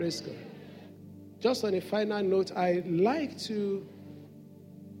Praise God. Just on a final note, I'd like to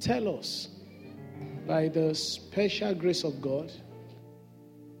tell us, by the special grace of God,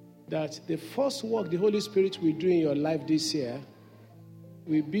 that the first work the Holy Spirit will do in your life this year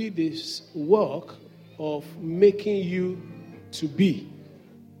will be this work of making you to be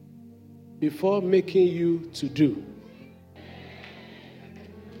before making you to do.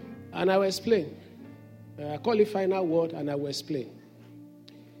 And I will explain. I call it final word, and I will explain.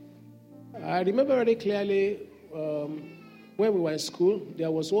 I remember very clearly when we were in school,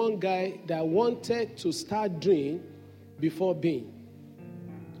 there was one guy that wanted to start doing before being.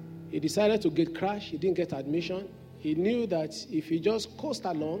 He decided to get crash. He didn't get admission. He knew that if he just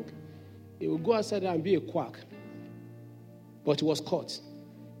coasted along, he would go outside and be a quack. But he was caught.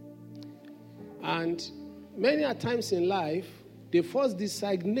 And many a times in life, they first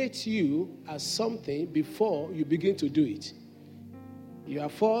designate you as something before you begin to do it. You are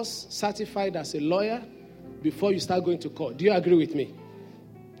first certified as a lawyer before you start going to court. Do you agree with me?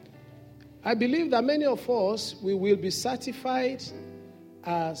 I believe that many of us, we will be certified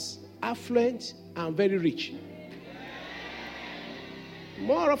as affluent and very rich.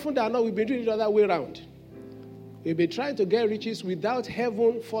 More often than not, we've been doing it the other way around. We've been trying to get riches without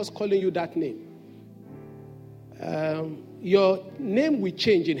heaven first calling you that name. Your name will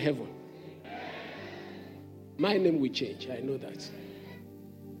change in heaven. My name will change. I know that.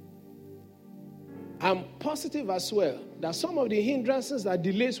 I'm positive as well that some of the hindrances that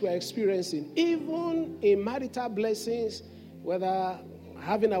delays we're experiencing, even in marital blessings, whether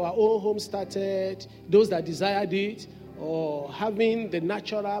having our own home started, those that desired it, or having the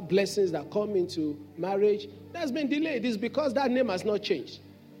natural blessings that come into marriage, that's been delayed. It's because that name has not changed.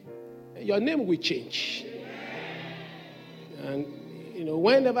 Your name will change. And,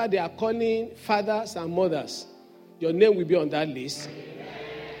 whenever they are calling fathers and mothers, your name will be on that list.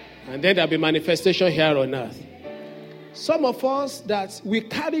 And then there'll be manifestation here on earth. Some of us that we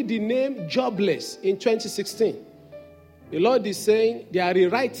carry the name jobless in 2016. The Lord is saying they are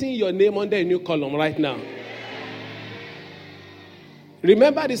rewriting your name under a new column right now.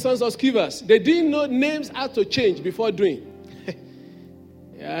 Remember the sons of Scevers. They didn't know names had to change before doing.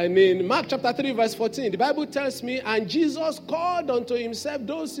 And in Mark chapter 3 verse 14, the Bible tells me, and Jesus called unto himself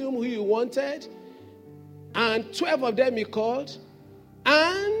those whom he wanted, and 12 of them he called,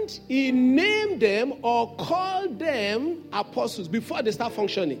 and he named them or called them apostles before they start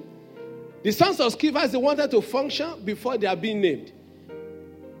functioning. The sons of Scevers, they wanted to function before they are being named.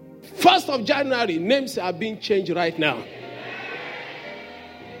 1st of January, names are being changed right now.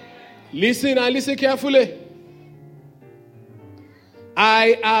 Listen and listen carefully.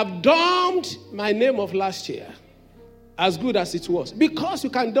 I have dumped my name of last year, as good as it was, because you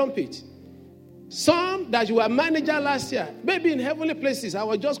can dump it. Some that you were manager last year, maybe in heavenly places, I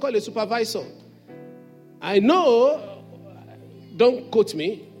was just called a supervisor. I know, don't quote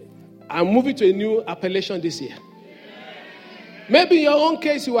me, I'm moving to a new appellation this year. Maybe in your own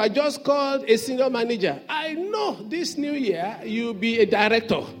case, you are just called a senior manager. I know this new year, you'll be a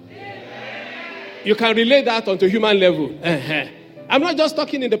director. You can relate that onto human level. I'm not just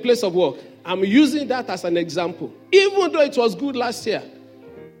talking in the place of work. I'm using that as an example. Even though it was good last year,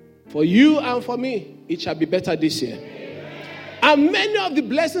 for you and for me, it shall be better this year. And many of the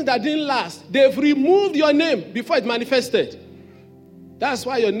blessings that didn't last, they've removed your name before it manifested. That's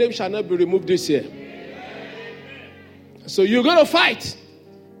why your name shall not be removed this year. So you're going to fight.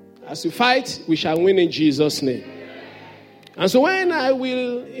 As you fight, we shall win in Jesus' name. And so when I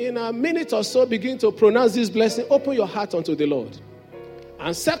will, in a minute or so, begin to pronounce this blessing, open your heart unto the Lord.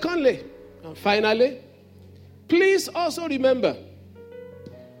 And secondly, and finally, please also remember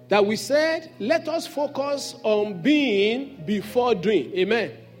that we said, let us focus on being before doing.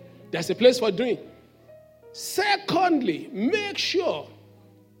 Amen. There's a place for doing. Secondly, make sure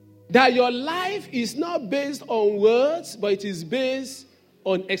that your life is not based on words, but it is based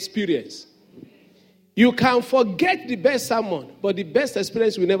on experience. You can forget the best sermon, but the best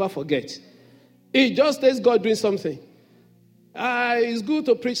experience you will never forget. It just takes God doing something. It's good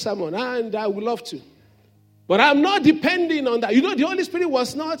to preach sermon, and I would love to. But I'm not depending on that. The Holy Spirit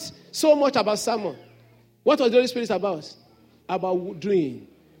was not so much about sermon. What was the Holy Spirit about? About doing.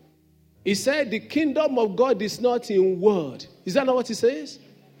 He said the kingdom of God is not in word. Is that not what he says?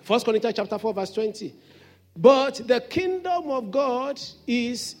 1 Corinthians chapter 4 verse 20. But the kingdom of God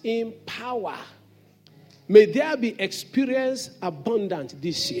is in power. May there be experience abundant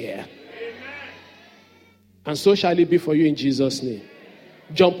this year. Amen. And so shall it be for you in Jesus' name.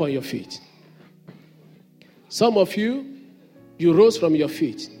 Jump on your feet. Some of you, you rose from your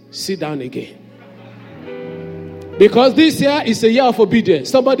feet. Sit down again. Because this year is a year of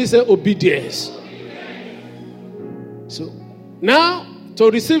obedience. Somebody say obedience. So now, to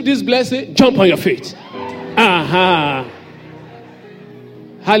receive this blessing, jump on your feet.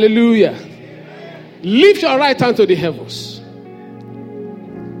 Hallelujah. Lift your right hand to the heavens.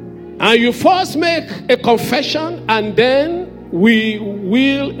 And you first make a confession, and then we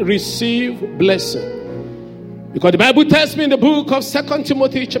will receive blessing. Because the Bible tells me in the book of 2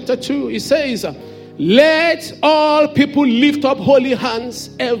 Timothy chapter 2, it says, let all people lift up holy hands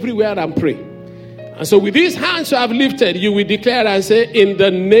everywhere and pray. And so with these hands you have lifted, you will declare and say, in the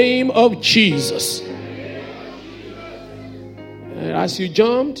name of Jesus. As you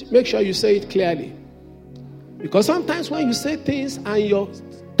jumped, make sure you say it clearly. Because sometimes when you say things and your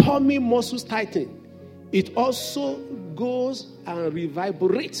tummy muscles tighten, it also goes and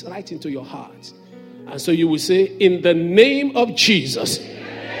reverberates right into your heart. And so you will say, in the name of Jesus,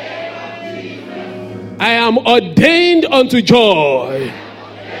 I am ordained unto joy.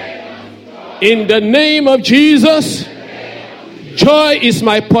 In the name of Jesus, joy is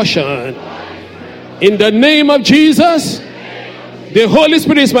my portion. In the name of Jesus, the Holy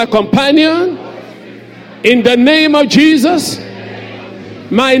Spirit is my companion. In the name of Jesus,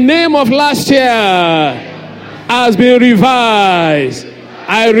 my name of last year has been revised.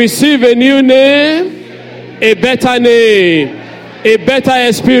 I receive a new name, a better name, a better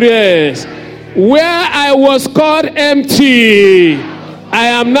experience. Where I was called empty, I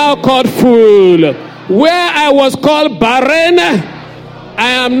am now called full. Where I was called barren,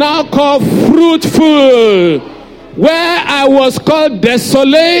 I am now called fruitful. Where I was called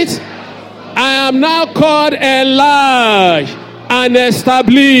desolate, I am now called enlarged and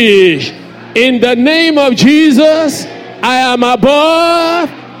established. In the name of Jesus, I am above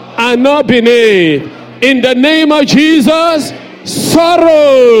and not beneath. In the name of Jesus,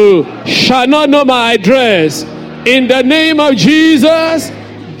 sorrow shall not know my address. In the name of Jesus,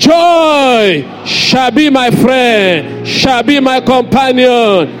 joy shall be my friend, shall be my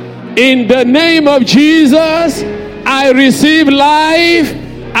companion. In the name of Jesus, I receive life,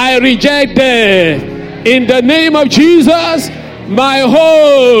 I reject death. In the name of Jesus, my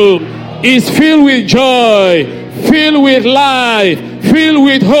home is filled with joy, filled with life, filled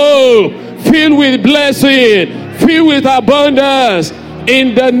with hope, filled with blessing, filled with abundance.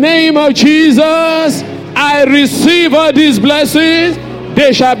 In the name of Jesus, I receive all these blessings.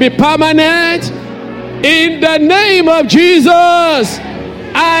 They shall be permanent. In the name of Jesus,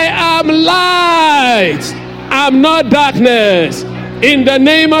 I am light. I'm not darkness. In the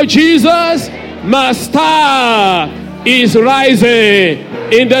name of Jesus, my star is rising.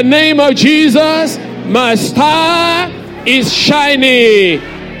 In the name of Jesus, my star is shining.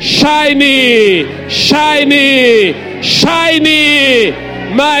 Shiny, shiny, shiny.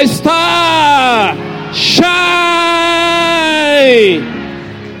 My star, shine.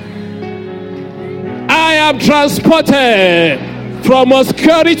 I am transported from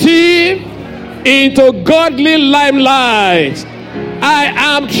obscurity into godly limelight. I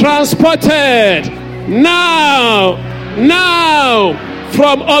am transported now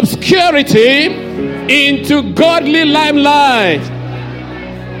from obscurity into godly limelight.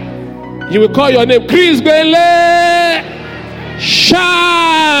 You will call your name, Chris Gbenle, shine.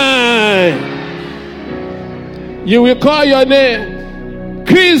 You will call your name,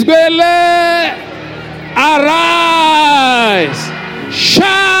 Chris Gbenle, arise,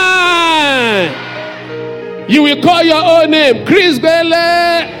 shine. You will call your own name, Chris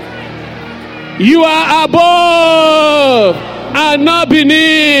Gbenle, you are above and not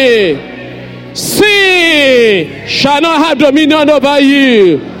beneath. Sin shall not have dominion over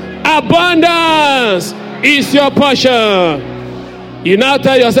you. Abundance is your portion. You now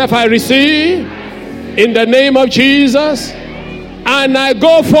tell yourself, I receive in the name of Jesus, and I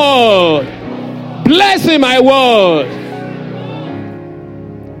go forth, blessing my word.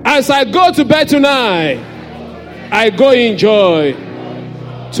 As I go to bed tonight, I go in joy.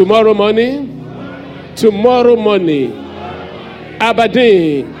 Tomorrow morning,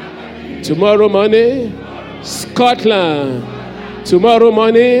 Aberdeen. Tomorrow morning, Scotland. Tomorrow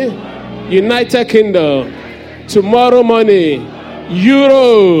morning, United Kingdom. Tomorrow morning,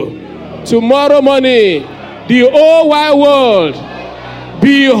 Europe. Tomorrow morning, the whole wide world.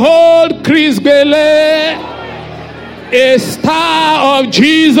 Behold Chris Gbenle, a star of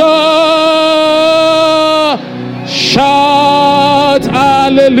Jesus. Shout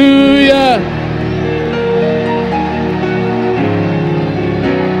hallelujah.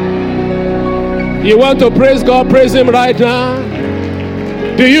 You want to praise God? Praise Him right now.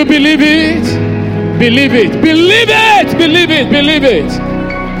 Do you believe it? Believe it. Believe it. Believe it. Believe it.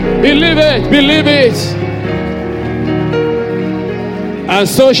 Believe it. Believe it. And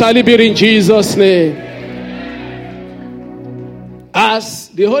so shall it be in Jesus' name. As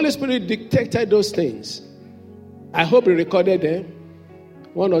the Holy Spirit dictated those things, I hope he recorded them.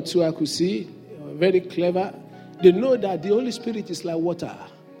 One or two I could see, very clever. They know that the Holy Spirit is like water.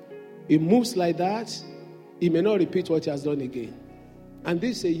 It moves like that. He may not repeat what he has done again. And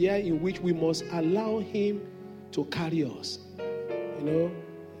this is a year in which we must allow him to carry us. You know,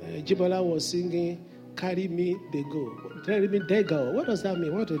 Gbenle was singing, "Carry me, they go." Carry me, they go. What does that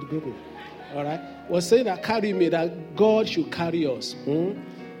mean? What did they go? All right. Was saying that carry me, that God should carry us.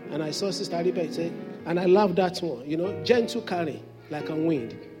 And I saw Sister Ariba say, and I love that one. You know, gentle carry, like a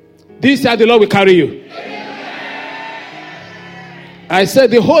wind. This year the Lord will carry you. I said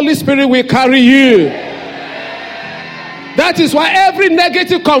the Holy Spirit will carry you. That is why every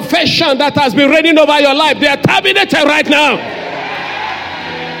negative confession that has been raining over your life, they are terminated right now.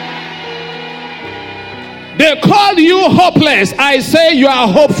 They call you hopeless. I say you are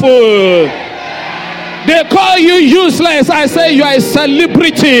hopeful. They call you useless. I say you are a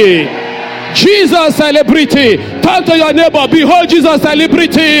celebrity. Jesus celebrity. Turn to your neighbor. Behold Jesus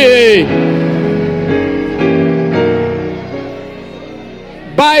celebrity.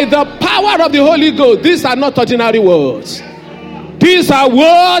 By the power of the Holy Ghost, these are not ordinary words. These are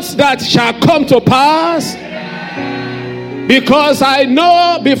words that shall come to pass. Because I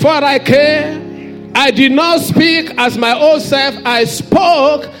know before I came, I did not speak as my old self. I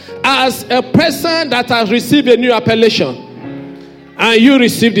spoke as a person that has received a new appellation. And you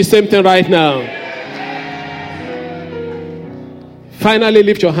receive the same thing right now. Finally,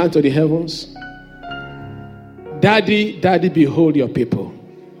 lift your hand to the heavens. Daddy, Daddy, behold your people.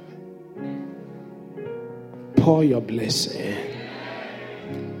 Pour your blessing.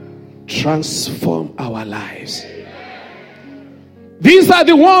 Transform our lives. These are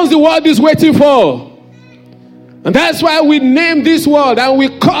the ones the world is waiting for. And that's why we name this world and we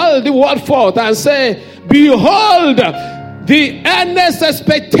call the word forth and say, behold, the earnest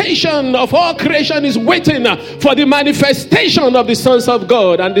expectation of all creation is waiting for the manifestation of the sons of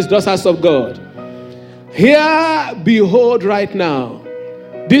God and the daughters of God. Here, behold right now.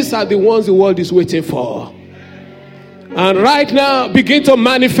 These are the ones the world is waiting for. And right now, begin to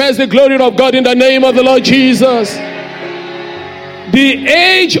manifest the glory of God in the name of the Lord Jesus. The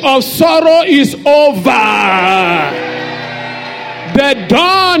age of sorrow is over. The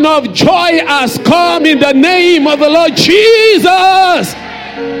dawn of joy has come in the name of the Lord Jesus.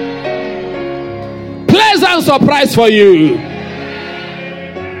 Pleasant surprise for you.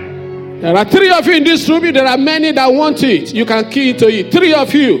 There are 3 of you in this room. There are many that want it. You can key into it. 3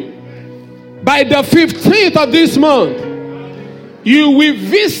 of you. By the 15th of this month, you will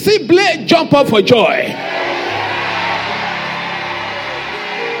visibly jump up for joy.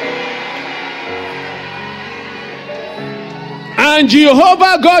 And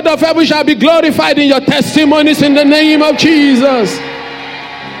Jehovah God of heaven shall be glorified in your testimonies in the name of Jesus.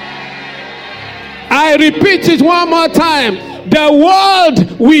 I repeat it one more time. The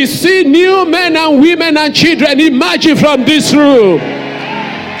world will see new men and women and children emerging from this room.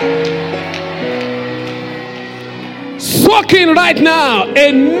 Soak in right now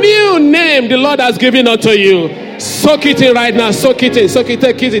a new name the Lord has given unto you. Soak it in right now. Soak it in. Soak it.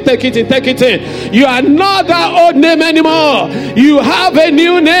 Take it in. Take it in. Take it in. You are not that old name anymore. You have a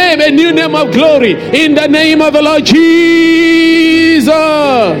new name of glory in the name of the Lord Jesus.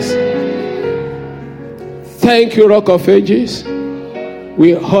 Thank you, Rock of Ages.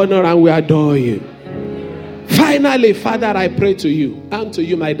 We honor and we adore you. Finally, Father, I pray to you and to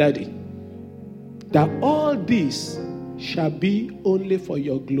you, my daddy, that all this shall be only for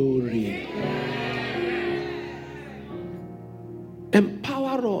your glory.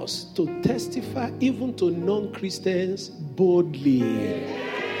 Empower us to testify even to non-Christians boldly.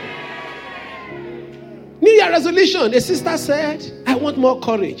 New Year resolution. A sister said, I want more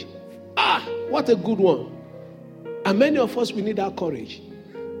courage. What a good one. And many of us, we need that courage.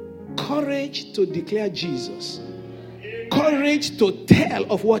 Courage to declare Jesus. Courage to tell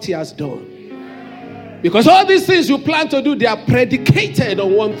of what he has done. Because all these things you plan to do, they are predicated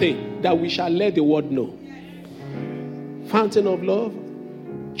on one thing, that we shall let the world know. Fountain of Love,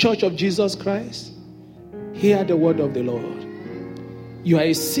 Church of Jesus Christ, hear the word of the Lord. You are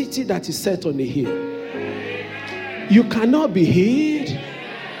a city that is set on a hill. You cannot be hid.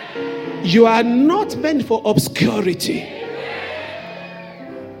 You are not meant for obscurity.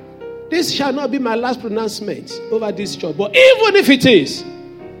 This shall not be my last pronouncement over this church. But even if it is,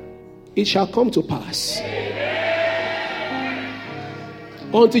 it shall come to pass.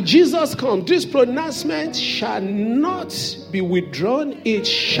 Until Jesus comes, this pronouncement shall not be withdrawn. It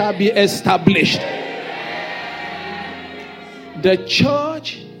shall be established. The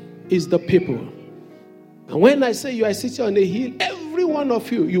church is the people. And when I say you are sitting on a hill, every one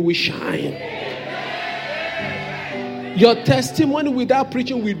of you, you will shine. Your testimony without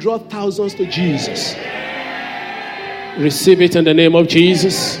preaching will draw thousands to Jesus. Receive it in the name of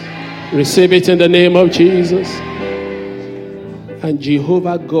Jesus. Receive it in the name of Jesus. And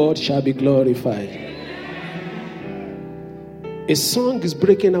Jehovah God shall be glorified. A song is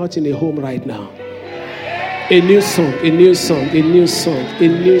breaking out in a home right now. A new song, a new song, a new song, a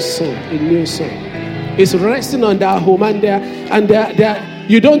new song, a new song. It's resting on that home, and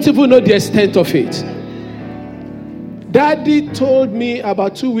you don't even know the extent of it. Daddy told me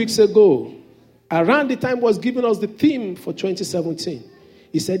about 2 weeks ago, around the time he was giving us the theme for 2017.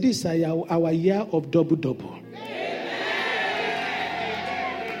 He said, this is our year of double.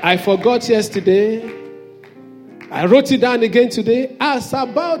 I forgot yesterday. I wrote it down again today. As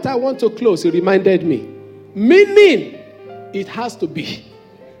about I want to close, he reminded me. Meaning, it has to be.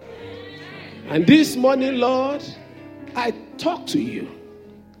 And this morning, Lord, I talked to you.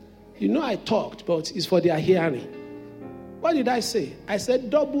 You know I talked, but it's for their hearing. What did I say? I said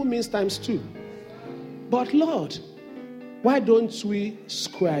double means times 2. But Lord, why don't we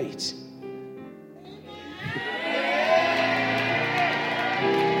square it?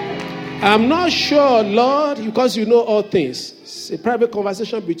 I'm not sure, Lord, because you know all things. It's a private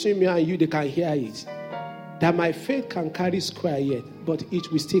conversation between me and you, they can hear it. That my faith can carry square yet, but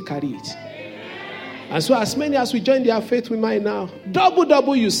it will still carry it. And so as many as we join their faith with mine now,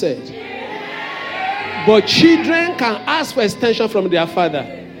 double you said. But children can ask for extension from their father.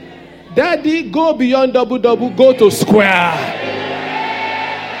 Daddy, go beyond double, go to square.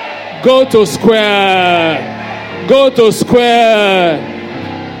 Go to square. Go to square.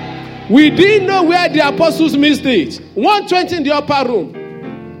 We didn't know where the apostles missed it. 120 in the upper room.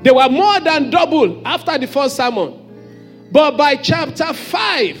 They were more than double after the first sermon. But by chapter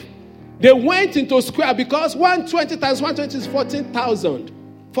 5, they went into square because 120 times 120 is 14,000.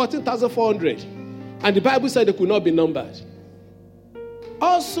 14,400. And the Bible said they could not be numbered.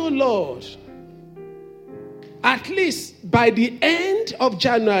 Also, Lord, at least by the end of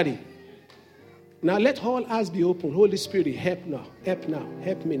January, now let all eyes be open. Holy Spirit, help now, help now,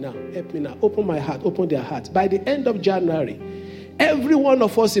 help me now, help me now. Open my heart, open their hearts. By the end of January, every one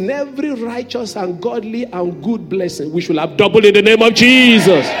of us in every righteous and godly and good blessing, we should have double in the name of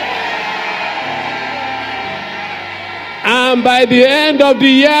Jesus. And by the end of the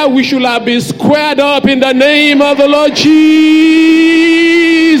year, we should have been squared up in the name of the Lord Jesus.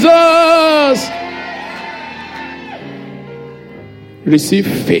 Receive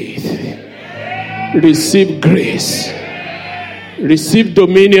faith. Receive grace. Receive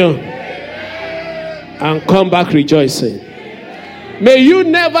dominion. And come back rejoicing. May you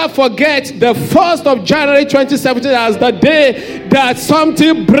never forget the 1st of January 2017 as the day that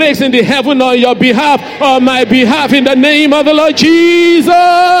something breaks in the heaven on your behalf, on my behalf, in the name of the Lord Jesus.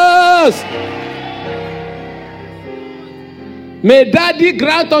 May Daddy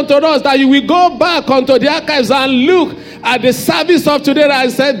grant unto us that you will go back onto the archives and look at the service of today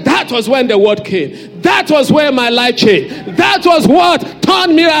and say, that was when the word came. That was where my life changed. That was what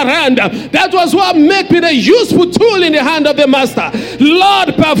turned me around. That was what made me the useful tool in the hand of the master.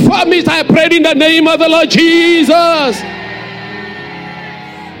 Lord, perform it, I pray in the name of the Lord Jesus.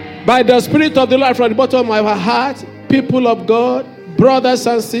 By the Spirit of the Lord, from the bottom of my heart, people of God, brothers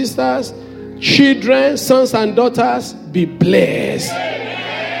and sisters, children, sons and daughters, be blessed.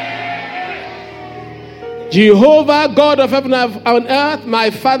 Jehovah, God of heaven and earth, my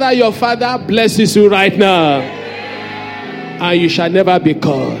Father, your Father, blesses you right now. And you shall never be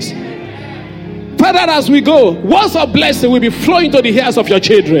cursed. Father, as we go, words of blessing will be flowing to the ears of your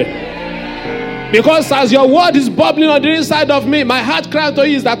children. Because as your word is bubbling on the inside of me, my heart cry to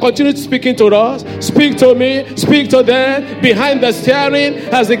you is that continue speaking to us. Speak to me, speak to them, behind the steering,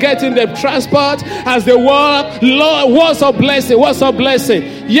 as they get in the transport, as they walk. Lord, words of blessing, words of blessing.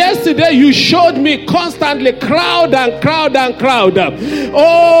 Yesterday you showed me constantly crowd.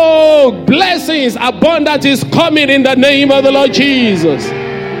 Oh, blessings, abundance is coming in the name of the Lord Jesus.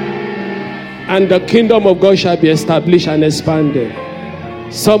 And the kingdom of God shall be established and expanded.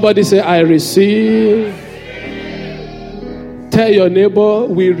 Somebody say, I receive. Tell your neighbor,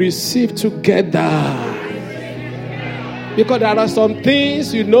 we receive together. Because there are some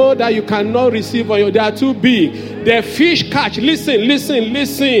things you know that you cannot receive on your, they are too big. The fish catch. Listen.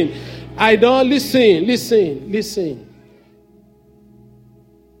 I don't listen.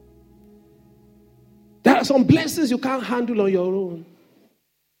 There are some blessings you can't handle on your own.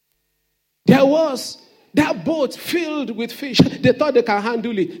 There was that boat filled with fish. They thought they can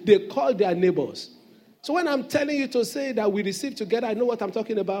handle it. They called their neighbors. So when I'm telling you to say that we receive together, I know what I'm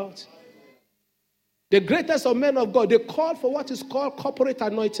talking about. The greatest of men of God, they call for what is called corporate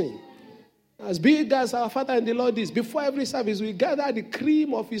anointing. As big as our Father in the Lord is, before every service, we gather the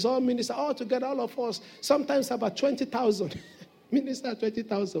cream of his own minister, all together, all of us, sometimes about 20,000. Minister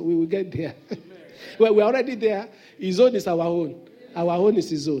 20,000, we will get there. Well, we're already there. His own is our own. Our own is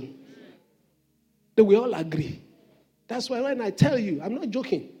his own. Then we all agree. That's why when I tell you, I'm not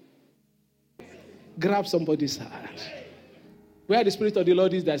joking. Grab somebody's hand. Where the Spirit of the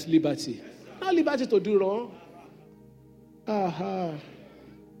Lord is, there's liberty. Not liberty to do wrong.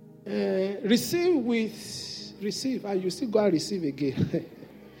 Receive, and you still go and receive again.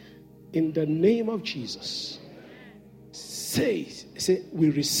 In the name of Jesus. Say, we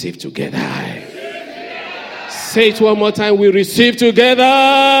receive together. Say it one more time, we receive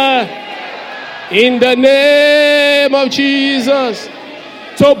together. In the name of Jesus.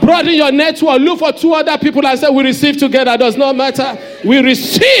 So broaden your network. Look for 2 other people and say, we receive together. Does not matter. We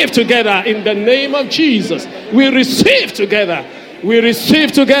receive together in the name of Jesus. We receive together. We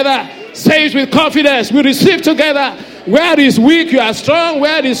receive together. Say it with confidence. We receive together. Where is weak, you are strong.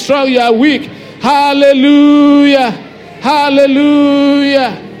 Where is strong, you are weak. Hallelujah.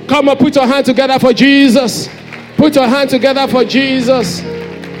 Hallelujah. Come on, put your hand together for Jesus. Put your hand together for Jesus.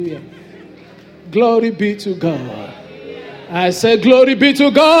 Glory be to God. I said, glory be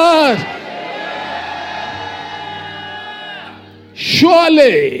to God.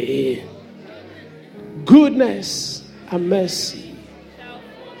 Surely, goodness and mercy shall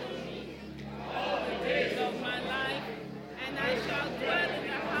follow me all the days of my life, and I shall dwell in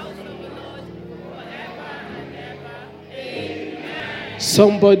the house of the Lord forever and ever. Amen.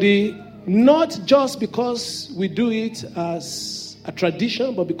 Somebody, not just because we do it as a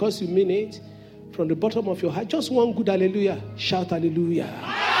tradition, but because you mean it from the bottom of your heart, just one good hallelujah. Shout hallelujah.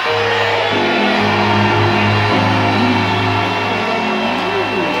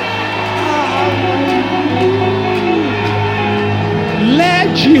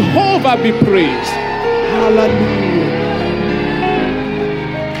 Let Jehovah be praised. Hallelujah.